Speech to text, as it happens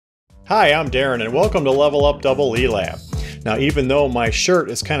Hi, I'm Darren and welcome to Level Up Double E Lab. Now, even though my shirt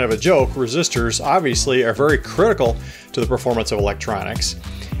is kind of a joke, resistors obviously are very critical to the performance of electronics.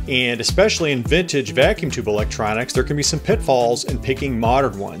 And especially in vintage vacuum tube electronics, there can be some pitfalls in picking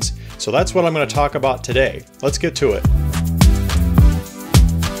modern ones. So that's what I'm going to talk about today. Let's get to it.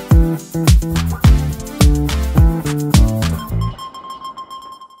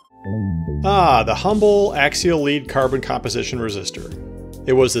 The humble axial lead carbon composition resistor.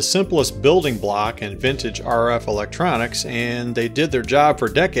 It was the simplest building block in vintage RF electronics, and they did their job for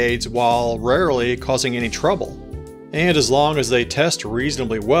decades while rarely causing any trouble. And as long as they test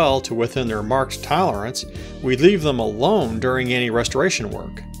reasonably well to within their marked tolerance, we leave them alone during any restoration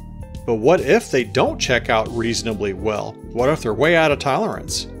work. But what if they don't check out reasonably well? What if they're way out of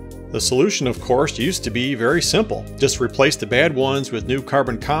tolerance? The solution, of course, used to be very simple. Just replace the bad ones with new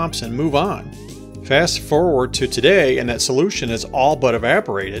carbon comps and move on. Fast forward to today, and that solution has all but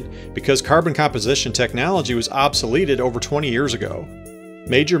evaporated because carbon composition technology was obsoleted over 20 years ago.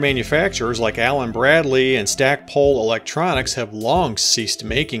 Major manufacturers like Allen Bradley and Stackpole Electronics have long ceased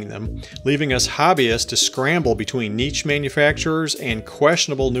making them, leaving us hobbyists to scramble between niche manufacturers and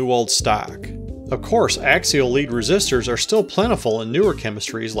questionable new old stock. Of course, axial lead resistors are still plentiful in newer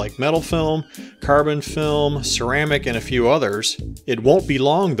chemistries like metal film, carbon film, ceramic, and a few others. It won't be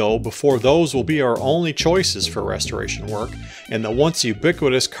long though before those will be our only choices for restoration work, and the once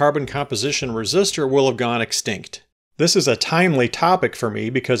ubiquitous carbon composition resistor will have gone extinct. This is a timely topic for me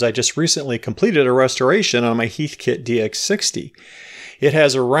because I just recently completed a restoration on my Heathkit DX60. It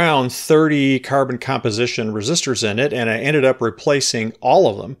has around 30 carbon composition resistors in it, and I ended up replacing all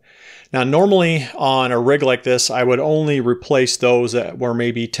of them. Now, normally on a rig like this, I would only replace those that were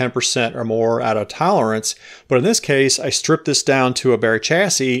maybe 10% or more out of tolerance, but in this case, I stripped this down to a bare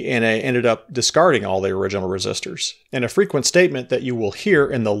chassis and I ended up discarding all the original resistors. And a frequent statement that you will hear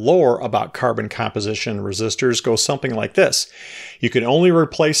in the lore about carbon composition resistors goes something like this: you can only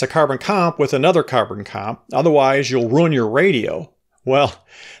replace a carbon comp with another carbon comp, otherwise you'll ruin your radio. Well,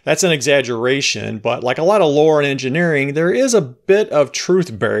 that's an exaggeration, but like a lot of lore in engineering, there is a bit of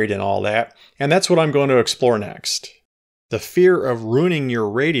truth buried in all that, and that's what I'm going to explore next. The fear of ruining your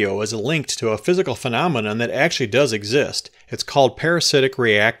radio is linked to a physical phenomenon that actually does exist. It's called parasitic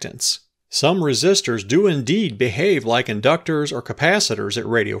reactance. Some resistors do indeed behave like inductors or capacitors at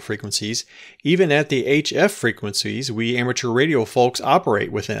radio frequencies, even at the HF frequencies we amateur radio folks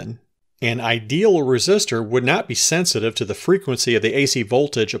operate within. An ideal resistor would not be sensitive to the frequency of the AC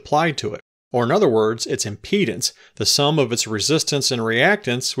voltage applied to it, or in other words, its impedance. The sum of its resistance and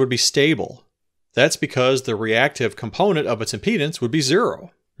reactance would be stable. That's because the reactive component of its impedance would be zero.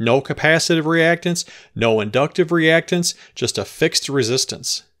 No capacitive reactance, no inductive reactance, just a fixed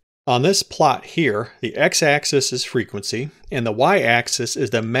resistance. On this plot here, the x-axis is frequency, and the y-axis is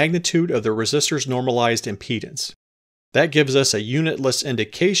the magnitude of the resistor's normalized impedance. That gives us a unitless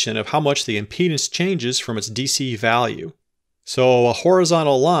indication of how much the impedance changes from its DC value. So a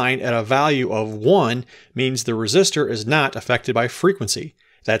horizontal line at a value of 1 means the resistor is not affected by frequency.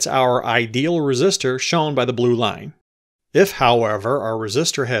 That's our ideal resistor shown by the blue line. If, however, our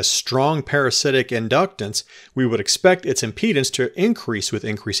resistor has strong parasitic inductance, we would expect its impedance to increase with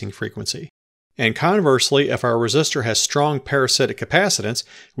increasing frequency. And conversely, if our resistor has strong parasitic capacitance,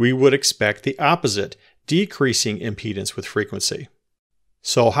 we would expect the opposite, decreasing impedance with frequency.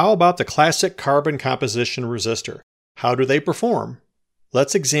 So how about the classic carbon composition resistor? How do they perform?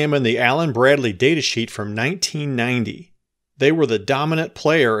 Let's examine the Allen Bradley datasheet from 1990. They were the dominant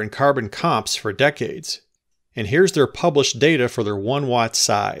player in carbon comps for decades. And here's their published data for their 1 watt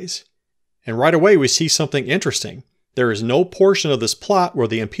size. And right away we see something interesting. There is no portion of this plot where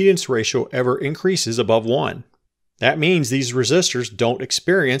the impedance ratio ever increases above 1. That means these resistors don't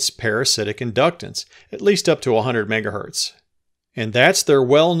experience parasitic inductance, at least up to 100 megahertz. And that's their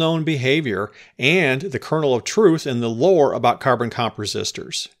well-known behavior and the kernel of truth in the lore about carbon comp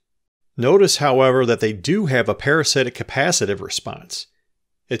resistors. Notice, however, that they do have a parasitic capacitive response.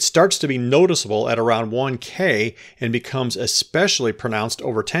 It starts to be noticeable at around 1K and becomes especially pronounced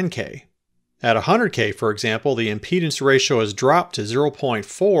over 10K. At 100K, for example, the impedance ratio has dropped to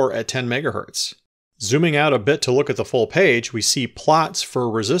 0.4 at 10 megahertz. Zooming out a bit to look at the full page, we see plots for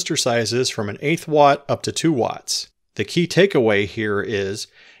resistor sizes from an 1/8 watt up to 2 watts. The key takeaway here is,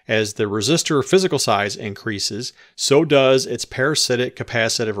 as the resistor physical size increases, so does its parasitic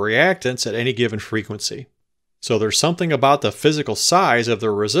capacitive reactance at any given frequency. So there's something about the physical size of the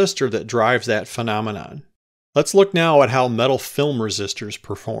resistor that drives that phenomenon. Let's look now at how metal film resistors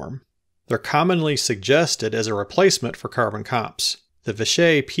perform. They're commonly suggested as a replacement for carbon comps. The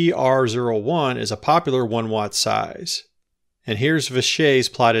Vichy PR01 is a popular 1 watt size. And here's Vichet's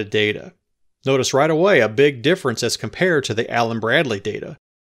plotted data. Notice right away a big difference as compared to the Allen-Bradley data.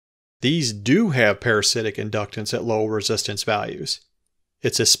 These do have parasitic inductance at low resistance values.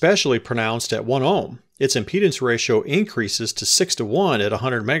 It's especially pronounced at 1 ohm. Its impedance ratio increases to 6:1 at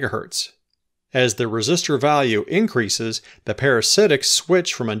 100 MHz. As the resistor value increases, the parasitics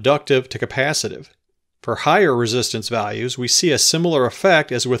switch from inductive to capacitive. For higher resistance values, we see a similar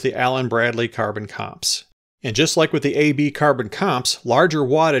effect as with the Allen-Bradley carbon comps. And just like with the AB carbon comps, larger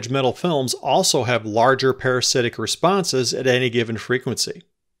wattage metal films also have larger parasitic responses at any given frequency.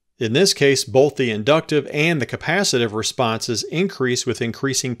 In this case, both the inductive and the capacitive responses increase with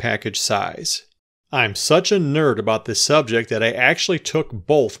increasing package size. I'm such a nerd about this subject that I actually took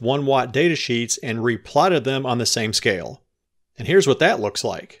both 1-watt datasheets and replotted them on the same scale. And here's what that looks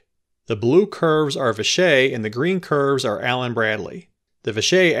like. The blue curves are Vichet and the green curves are Allen-Bradley. The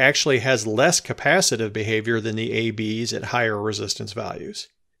Vichet actually has less capacitive behavior than the ABs at higher resistance values.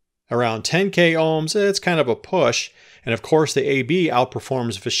 Around 10K ohms, it's kind of a push, and of course the AB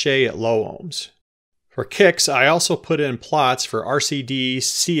outperforms Vichet at low ohms. For kicks, I also put in plots for RCD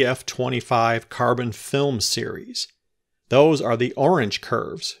CF25 carbon film series. Those are the orange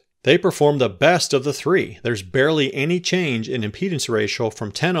curves. They perform the best of the three. There's barely any change in impedance ratio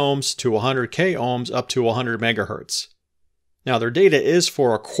from 10 ohms to 100K ohms up to 100 MHz. Now their data is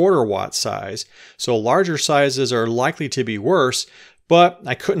for a 1/4 watt size, so larger sizes are likely to be worse, but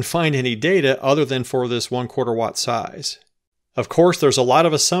I couldn't find any data other than for this 1/4 watt size. Of course, there's a lot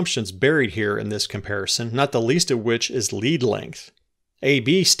of assumptions buried here in this comparison, not the least of which is lead length.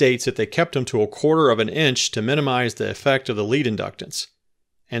 AB states that they kept them to 1/4 of an inch to minimize the effect of the lead inductance.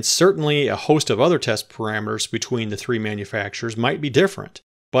 And certainly a host of other test parameters between the three manufacturers might be different.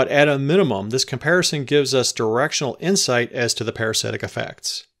 But at a minimum, this comparison gives us directional insight as to the parasitic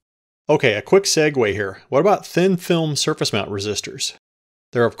effects. Okay, a quick segue here. What about thin film surface mount resistors?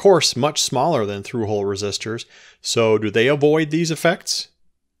 They're of course much smaller than through-hole resistors, so do they avoid these effects?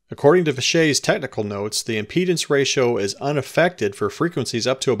 According to Vichet's technical notes, the impedance ratio is unaffected for frequencies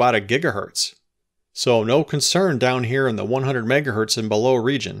up to about 1 GHz. So no concern down here in the 100 MHz and below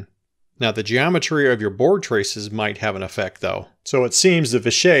region. Now the geometry of your board traces might have an effect though. So it seems the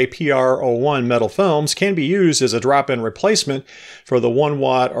Vichet PR01 metal films can be used as a drop-in replacement for the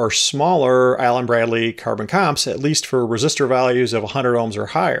 1-watt or smaller Allen-Bradley carbon comps, at least for resistor values of 100 ohms or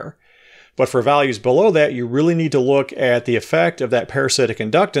higher. But for values below that, you really need to look at the effect of that parasitic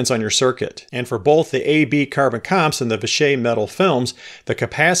inductance on your circuit. And for both the AB carbon comps and the Vichet metal films, the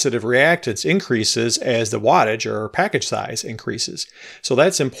capacitive reactance increases as the wattage or package size increases. So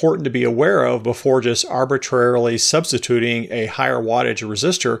that's important to be aware of before just arbitrarily substituting a higher wattage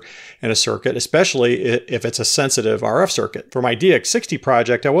resistor in a circuit, especially if it's a sensitive RF circuit. For my DX60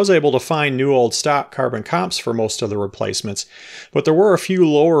 project, I was able to find new old stock carbon comps for most of the replacements, but there were a few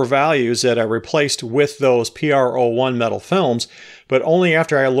lower values that I replaced with those PR01 metal films, but only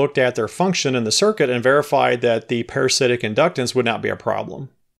after I looked at their function in the circuit and verified that the parasitic inductance would not be a problem.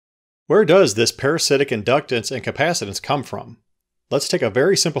 Where does this parasitic inductance and capacitance come from? Let's take a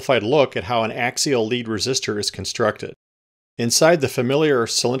very simplified look at how an axial lead resistor is constructed. Inside the familiar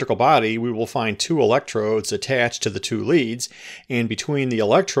cylindrical body, we will find 2 electrodes attached to the 2 leads, and between the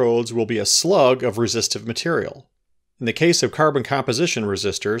electrodes will be a slug of resistive material. In the case of carbon composition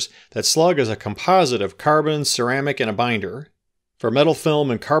resistors, that slug is a composite of carbon, ceramic, and a binder. For metal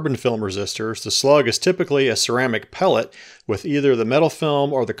film and carbon film resistors, the slug is typically a ceramic pellet with either the metal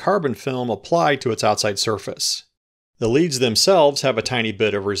film or the carbon film applied to its outside surface. The leads themselves have a tiny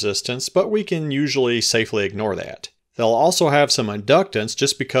bit of resistance, but we can usually safely ignore that. They'll also have some inductance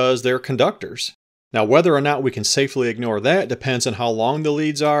just because they're conductors. Now, whether or not we can safely ignore that depends on how long the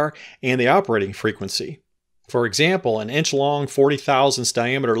leads are and the operating frequency. For example, an inch-long 40 thousandths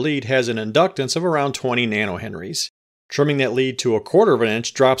diameter lead has an inductance of around 20 nanohenries. Trimming that lead to 1/4 of an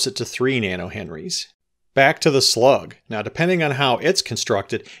inch drops it to 3 nanohenries. Back to the slug. Now, depending on how it's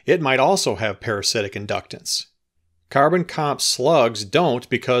constructed, it might also have parasitic inductance. Carbon comp slugs don't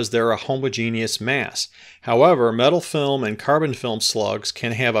because they're a homogeneous mass. However, metal film and carbon film slugs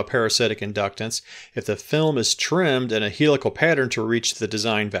can have a parasitic inductance if the film is trimmed in a helical pattern to reach the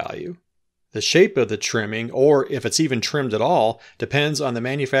design value. The shape of the trimming, or if it's even trimmed at all, depends on the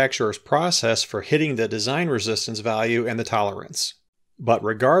manufacturer's process for hitting the design resistance value and the tolerance. But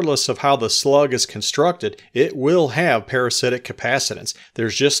regardless of how the slug is constructed, it will have parasitic capacitance.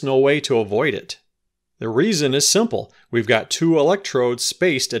 There's just no way to avoid it. The reason is simple. We've got 2 electrodes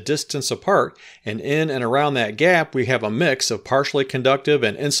spaced a distance apart, and in and around that gap we have a mix of partially conductive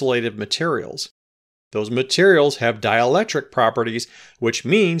and insulative materials. Those materials have dielectric properties, which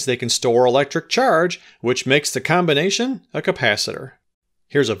means they can store electric charge, which makes the combination a capacitor.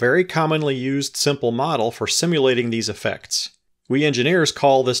 Here's a very commonly used simple model for simulating these effects. We engineers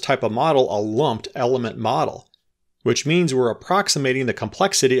call this type of model a lumped element model, which means we're approximating the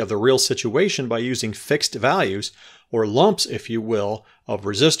complexity of the real situation by using fixed values, or lumps if you will, of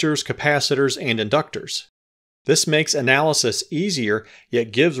resistors, capacitors, and inductors. This makes analysis easier,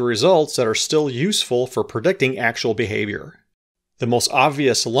 yet gives results that are still useful for predicting actual behavior. The most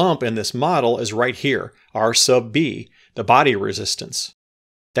obvious lump in this model is right here, R sub B, the body resistance.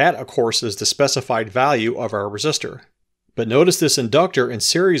 That, of course, is the specified value of our resistor. But notice this inductor in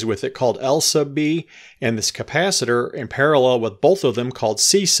series with it called L sub B, and this capacitor in parallel with both of them called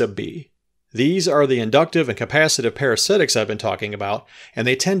C sub B. These are the inductive and capacitive parasitics I've been talking about, and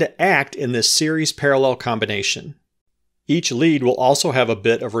they tend to act in this series parallel combination. Each lead will also have a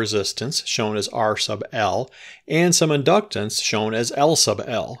bit of resistance, shown as R sub L, and some inductance, shown as L sub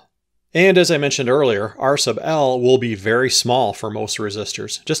L. And as I mentioned earlier, R sub L will be very small for most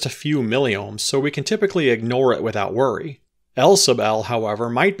resistors, just a few milliohms, so we can typically ignore it without worry. L sub L, however,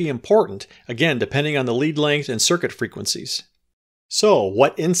 might be important, again depending on the lead length and circuit frequencies. So,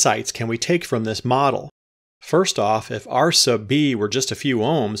 what insights can we take from this model? First off, if R sub B were just a few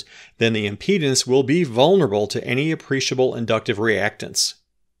ohms, then the impedance will be vulnerable to any appreciable inductive reactance.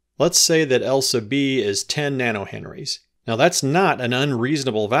 Let's say that L sub B is 10 nanohenries. Now that's not an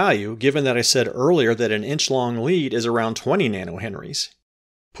unreasonable value, given that I said earlier that an inch-long lead is around 20 nanohenries.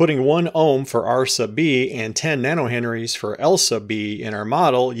 Putting 1 ohm for R sub B and 10 nanohenries for L sub B in our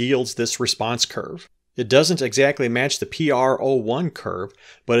model yields this response curve. It doesn't exactly match the PRO1 curve,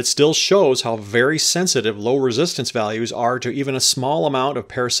 but it still shows how very sensitive low resistance values are to even a small amount of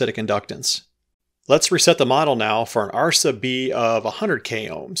parasitic inductance. Let's reset the model now for an R sub B of 100 k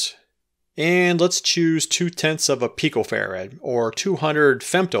ohms. And let's choose 0.2 of a picofarad, or 200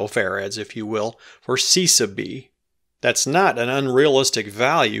 femtofarads if you will, for C sub B. That's not an unrealistic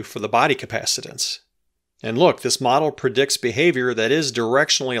value for the body capacitance. And look, this model predicts behavior that is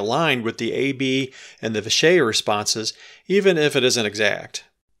directionally aligned with the AB and the Vichet responses, even if it isn't exact.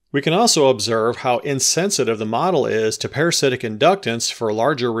 We can also observe how insensitive the model is to parasitic inductance for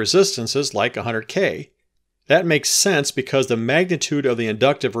larger resistances like 100K. That makes sense because the magnitude of the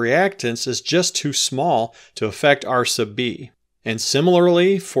inductive reactance is just too small to affect R sub B. And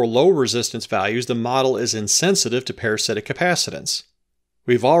similarly, for low resistance values, the model is insensitive to parasitic capacitance.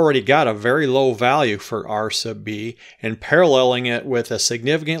 We've already got a very low value for R sub B, and paralleling it with a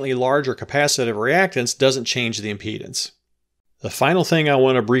significantly larger capacitive reactance doesn't change the impedance. The final thing I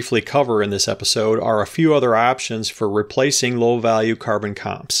want to briefly cover in this episode are a few other options for replacing low-value carbon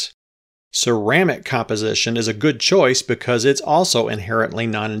comps. Ceramic composition is a good choice because it's also inherently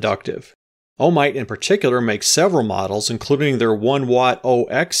non-inductive. Ohmite in particular makes several models, including their 1-watt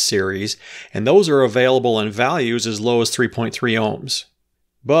OX series, and those are available in values as low as 3.3 ohms.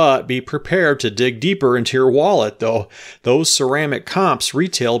 But be prepared to dig deeper into your wallet, though. Those ceramic comps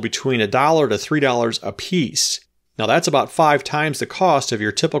retail between $1 to $3 a piece. Now that's about 5 times the cost of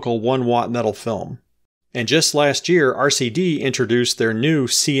your typical 1-watt metal film. And just last year, RCD introduced their new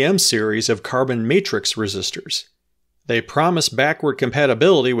CM series of carbon matrix resistors. They promise backward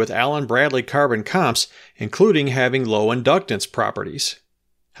compatibility with Allen Bradley carbon comps, including having low inductance properties.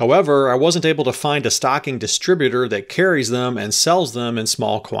 However, I wasn't able to find a stocking distributor that carries them and sells them in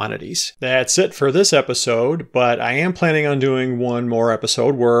small quantities. That's it for this episode, but I am planning on doing one more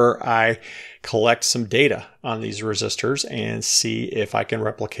episode where I collect some data on these resistors and see if I can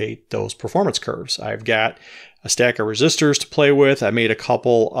replicate those performance curves. I've got a stack of resistors to play with. I made a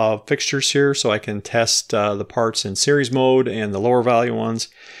couple of fixtures here so I can test the parts in series mode and the lower value ones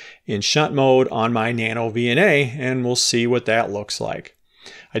in shunt mode on my Nano VNA, and we'll see what that looks like.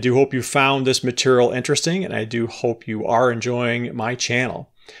 I do hope you found this material interesting, and I do hope you are enjoying my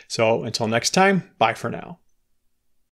channel. So until next time, bye for now.